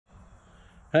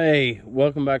Hey,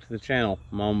 welcome back to the channel,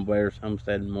 Mama Bears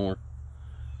Homestead and More.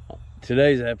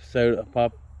 Today's episode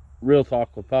of Real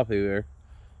Talk with Poppy Bear,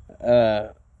 a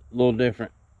little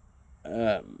different,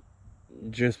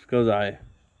 just because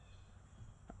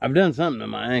I've done something to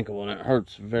my ankle and it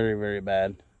hurts very, very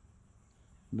bad.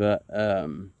 But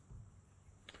that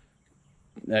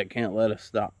can't let us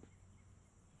stop.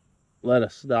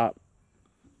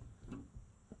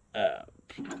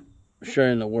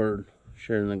 Sharing the word,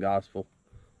 sharing the gospel.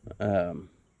 I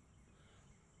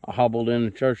hobbled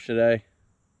into church today.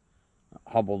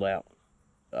 Hobbled out.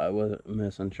 I wasn't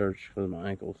missing church because my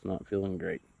ankle's not feeling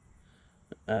great.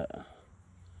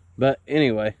 But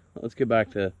anyway, let's get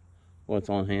back to what's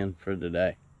on hand for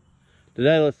today.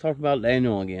 Today, let's talk about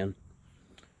Daniel again.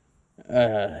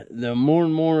 The more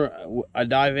and more I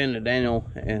dive into Daniel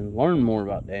and learn more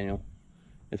about Daniel,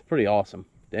 it's pretty awesome.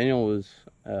 Daniel was,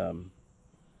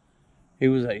 he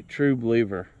was a true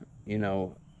believer. You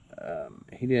know,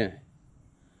 he didn't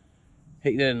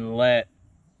let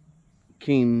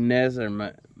King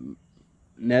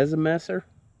Nebuchadnezzar,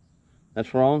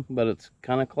 that's wrong, but it's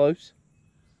kind of close.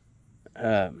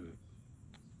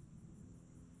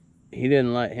 He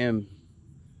didn't let him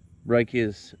break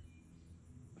his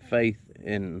faith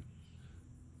in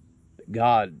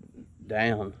God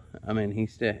down. I mean, he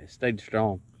stayed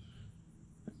strong.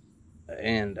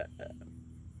 And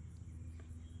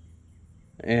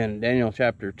in Daniel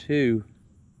chapter 2,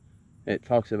 it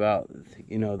talks about,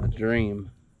 you know, the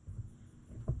dream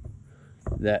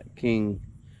that King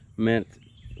meant,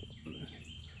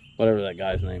 whatever that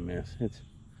guy's name is.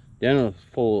 Daniel's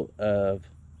full of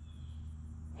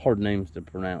hard names to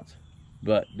pronounce,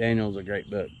 but Daniel's a great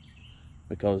book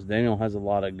because Daniel has a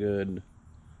lot of good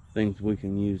things we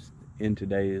can use in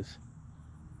today's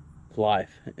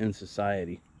life in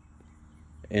society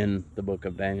in the book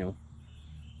of Daniel.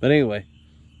 But anyway,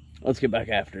 let's get back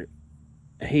after it.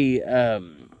 He had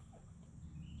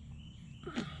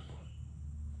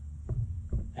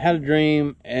a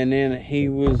dream, and then he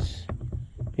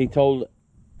told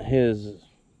his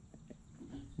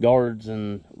guards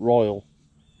and royal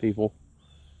people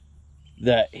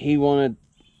that he wanted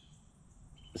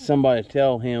somebody to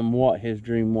tell him what his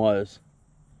dream was.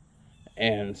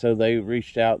 And so they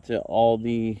reached out to all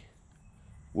the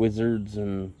wizards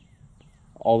and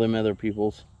all them other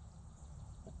peoples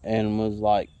and was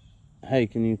like, hey,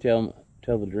 can you tell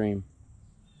the dream?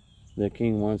 The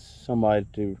king wants somebody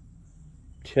to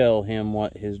tell him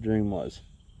what his dream was.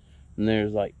 And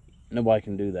there's like, nobody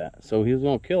can do that. So he was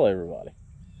going to kill everybody.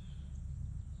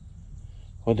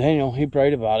 Well, Daniel, he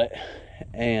prayed about it,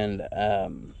 and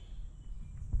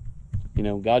you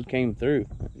know, God came through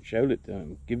and showed it to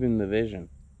him, give him the vision.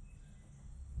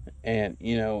 And,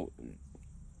 you know,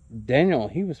 Daniel,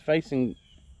 he was facing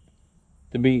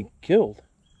to be killed,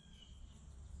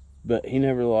 but he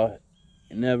never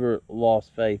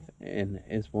lost faith in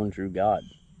his one true God.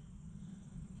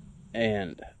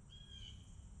 And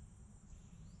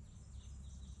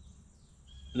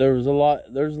there's a lot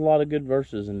of good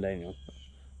verses in Daniel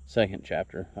 2nd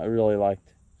chapter. I really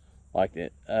liked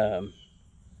it.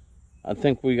 I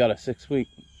think we got a 6-week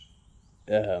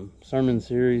sermon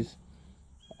series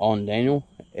on Daniel,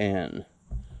 and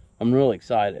I'm really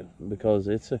excited because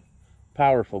it's a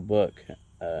powerful book.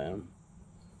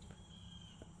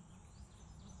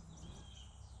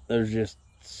 There's just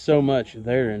so much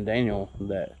there in Daniel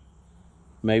that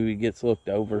maybe gets looked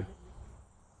over,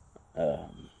 and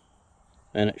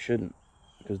it shouldn't,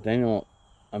 because Daniel,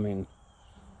 I mean,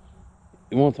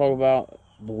 you want to talk about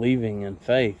believing in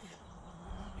faith,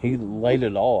 he laid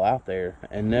it all out there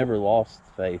and never lost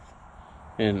faith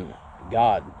in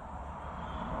God.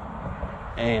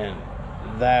 And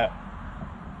that's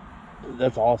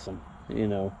awesome. You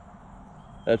know,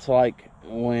 that's like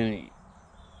when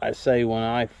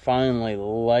I finally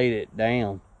laid it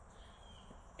down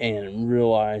and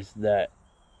realized that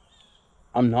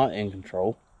I'm not in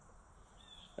control.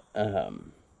 That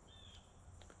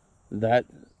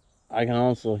I can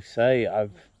honestly say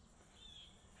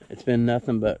it's been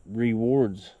nothing but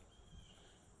rewards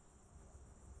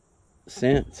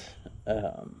since.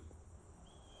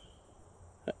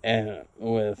 And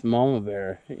with Mama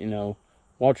Bear, you know,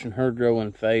 watching her grow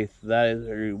in faith, that is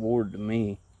a reward to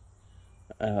me.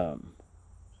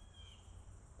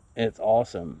 It's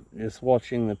awesome. Just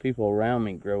watching the people around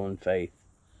me grow in faith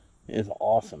is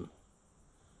awesome.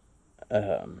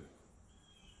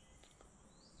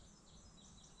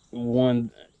 One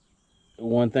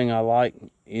thing I like,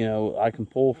 you know, I can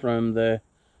pull from the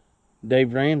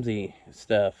Dave Ramsey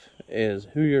stuff is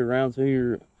who you're around,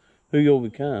 who you'll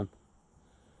become.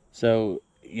 So,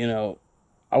 you know,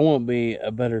 I want to be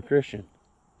a better Christian.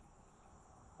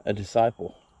 a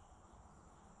disciple.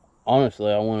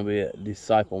 Honestly, I want to be a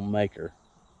disciple maker.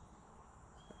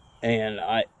 And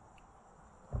I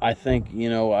think, you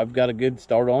know, I've got a good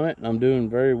start on it, and I'm doing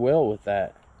very well with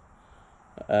that.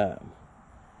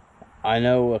 I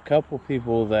know a couple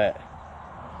people that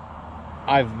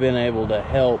I've been able to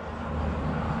help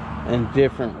in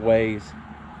different ways.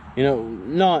 You know,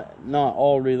 not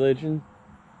all religion,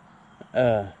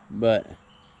 but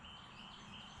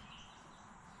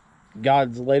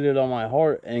God's laid it on my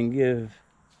heart and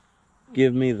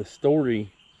give me the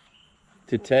story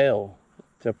to tell,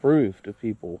 to prove to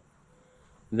people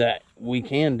that we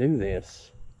can do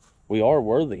this. We are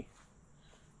worthy.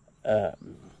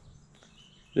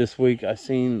 This week I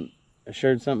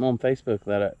shared something on Facebook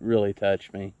that really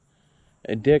touched me.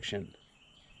 Addiction.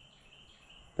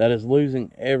 That is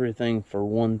losing everything for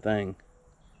one thing.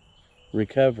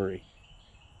 Recovery.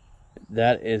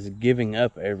 That is giving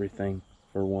up everything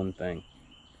for one thing.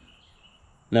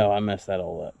 No, I messed that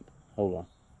all up. Hold on.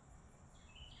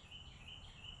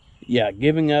 Yeah,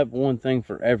 giving up one thing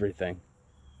for everything.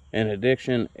 And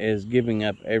addiction is giving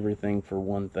up everything for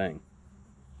one thing.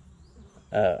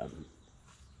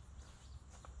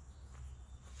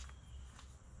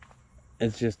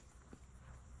 It's just,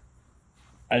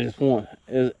 I just want,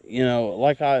 you know,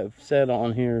 like I've said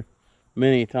on here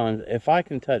many times, if I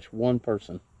can touch one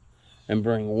person and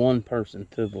bring one person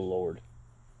to the Lord,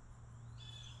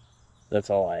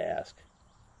 that's all I ask.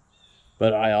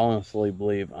 But I honestly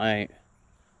believe I've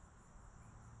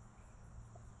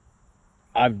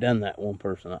done that one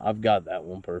person. I've got that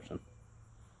one person.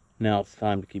 Now it's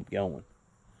time to keep going.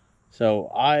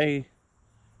 So I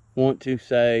want to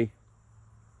say,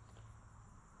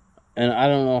 and I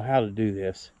don't know how to do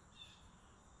this,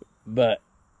 but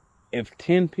if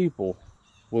 10 people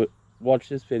would watch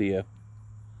this video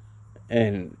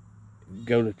and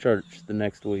go to church the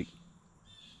next week,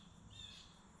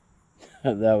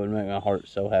 that would make my heart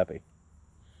so happy.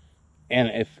 And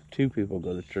if 2 people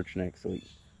go to church next week,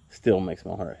 still makes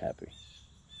my heart happy.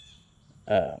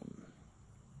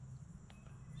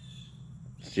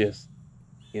 It's just,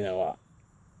 you know,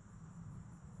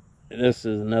 this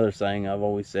is another saying I've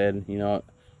always said, you know,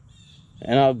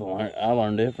 and I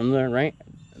learned it from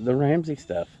the Ramsey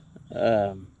stuff.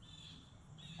 I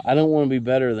don't want to be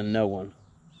better than no one,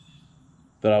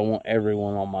 but I want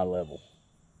everyone on my level.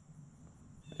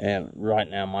 And right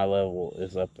now, my level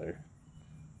is up there.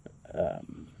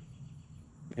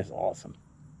 It's awesome.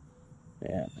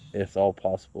 And it's all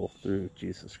possible through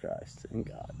Jesus Christ and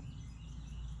God.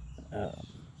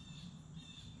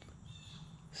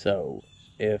 So,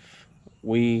 if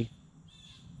we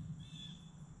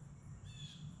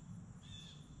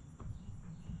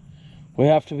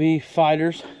have to be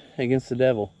fighters against the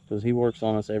devil, because he works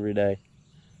on us every day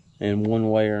in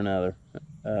one way or another.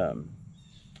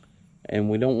 And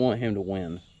we don't want him to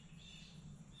win,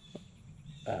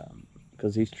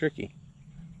 because he's tricky.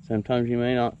 Sometimes you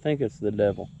may not think it's the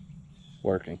devil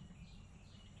working.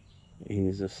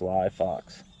 He's a sly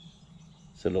fox,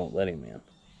 so don't let him in.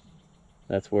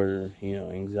 That's where, you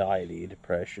know, anxiety,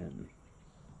 depression,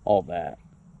 all that.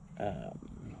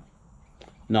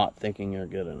 Not thinking you're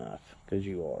good enough, because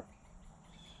you are.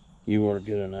 You are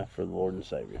good enough for the Lord and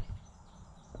Savior.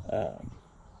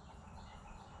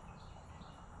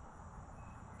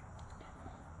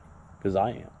 Because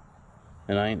I am.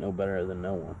 And I ain't no better than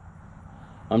no one.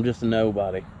 I'm just a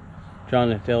nobody trying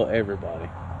to tell everybody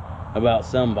about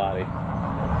somebody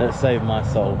that saved my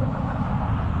soul.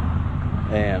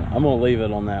 And I'm going to leave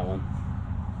it on that one.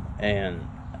 And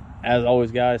as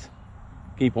always, guys,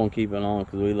 keep on keeping on,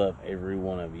 because we love every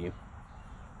one of you.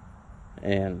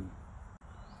 And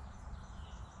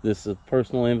this is a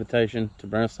personal invitation to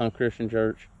Brownstown Christian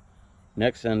Church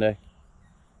next Sunday,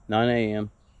 9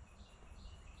 a.m.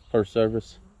 First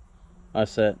service. I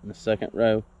sat in the second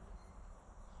row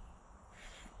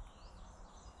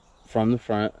from the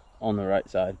front on the right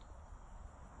side.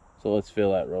 So let's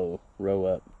fill that row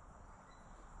up.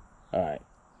 Alright.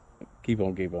 Keep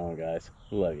on keeping on, guys.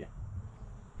 Love you.